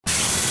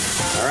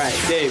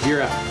right, Dave,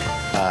 you're up.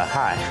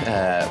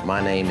 Hi,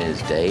 my name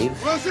is Dave.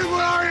 Wilson,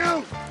 where are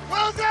you?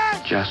 Wilson!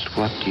 Just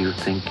what do you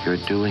think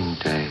you're doing,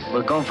 Dave?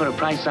 We're going for a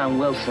price on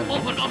Wilson.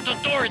 Open up the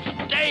door, it's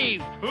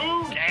Dave!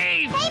 Who?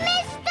 Dave! Hey,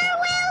 Mr.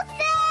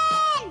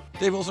 Wilson!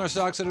 Dave Wilson, our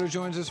stocks editor,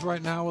 joins us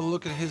right now with a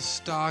look at his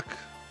stock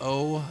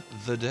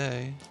the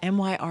day.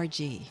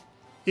 MYRG.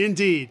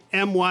 Indeed,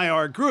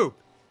 MYR Group.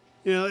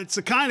 You know, it's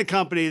the kind of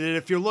company that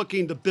if you're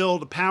looking to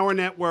build a power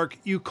network,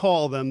 you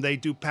call them. They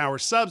do power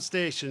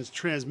substations,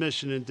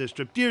 transmission and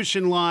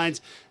distribution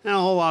lines, and a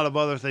whole lot of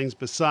other things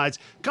besides.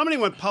 The company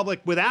went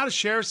public without a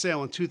share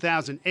sale in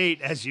 2008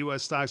 as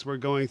U.S. stocks were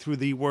going through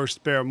the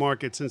worst bear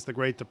market since the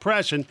Great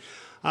Depression.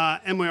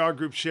 MYR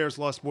Group shares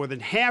lost more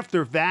than half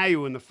their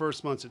value in the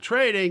first months of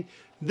trading.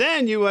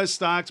 Then U.S.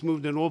 stocks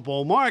moved into a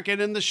bull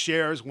market, and the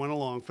shares went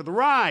along for the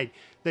ride.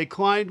 They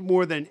climbed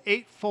more than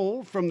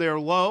eightfold from their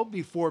low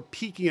before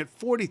peaking at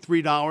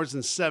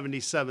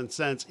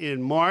 $43.77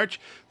 in March.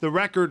 The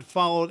record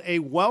followed a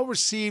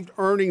well-received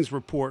earnings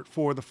report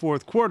for the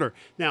fourth quarter.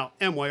 Now,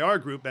 MYR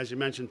Group, as you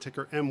mentioned,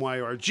 ticker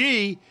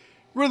MYRG,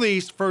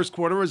 released first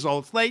quarter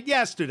results late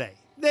yesterday.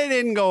 They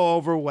didn't go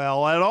over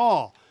well at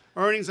all.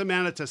 Earnings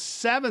amounted to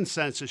 7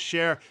 cents a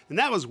share, and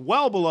that was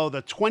well below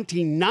the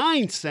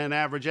 29-cent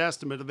average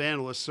estimate of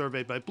analysts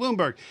surveyed by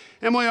Bloomberg.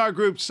 MYR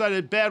Group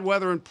cited bad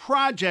weather and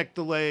project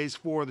delays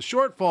for the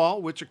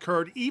shortfall, which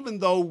occurred even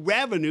though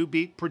revenue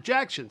beat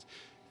projections.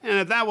 And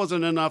if that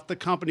wasn't enough, the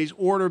company's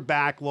order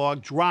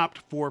backlog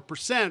dropped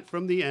 4%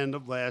 from the end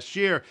of last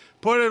year.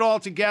 Put it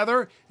all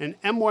together, and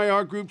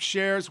MYR Group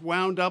shares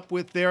wound up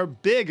with their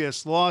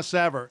biggest loss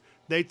ever.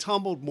 They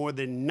tumbled more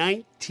than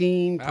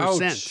 19%.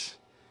 Ouch.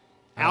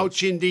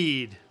 Ouch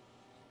indeed.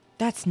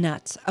 That's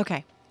nuts.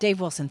 Okay. Dave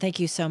Wilson, thank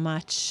you so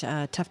much.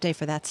 Tough day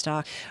for that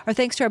stock. Our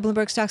thanks to our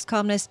Bloomberg Stocks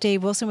columnist,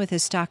 Dave Wilson, with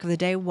his stock of the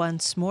day.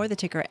 Once more, the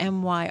ticker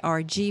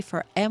MYRG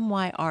for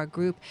MYR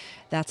Group.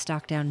 That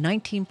stock down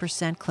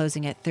 19%,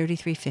 closing at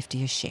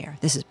 $33.50 a share.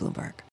 This is Bloomberg.